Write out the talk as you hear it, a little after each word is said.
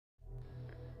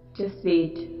Just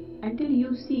wait until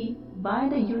you see why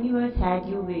the universe had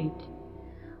you wait.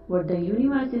 What the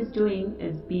universe is doing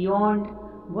is beyond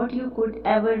what you could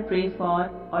ever pray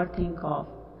for or think of.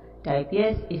 Type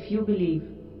yes if you believe.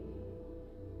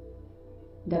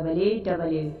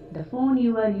 8888. The phone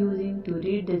you are using to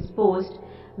read this post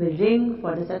will ring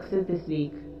for the success this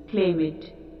week. Claim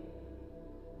it.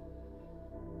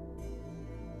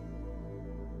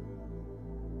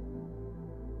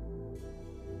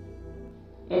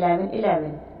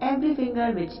 1111. Every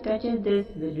finger which touches this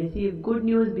will receive good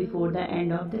news before the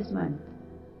end of this month.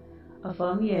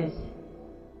 Affirm yes.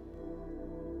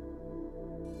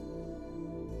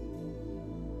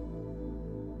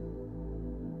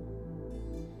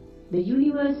 'The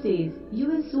universe says you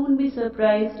will soon be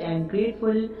surprised and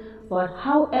grateful for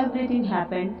how everything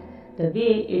happened the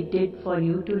way it did for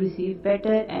you to receive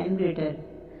better and greater.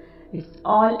 It's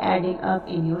all adding up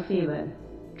in your favor.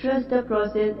 Trust the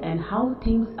process and how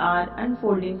things are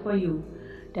unfolding for you.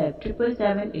 Type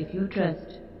 777 if you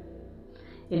trust.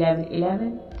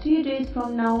 1111. 3 days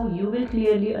from now you will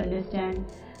clearly understand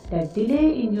that delay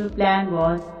in your plan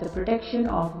was the protection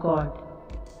of God.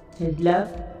 His love,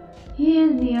 He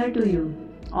is near to you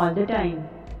all the time.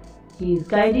 He is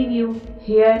guiding you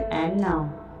here and now.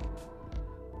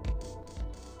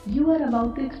 You are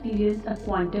about to experience a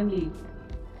quantum leap.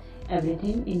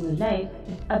 Everything in your life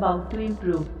is about to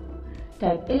improve.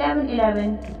 Type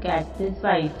 1111 to catch this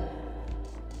vibe.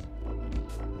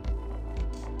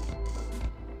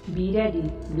 Be ready.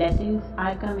 Blessings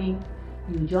are coming.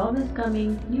 New job is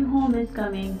coming. New home is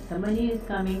coming. The money is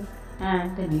coming.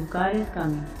 And the new car is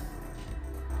coming.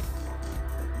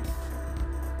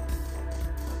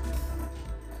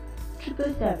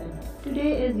 777.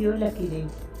 Today is your lucky day.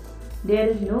 There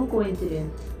is no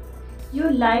coincidence. Your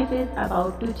life is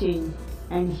about to change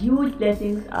and huge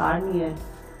blessings are near.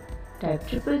 Type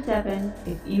 777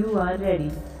 if you are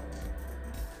ready.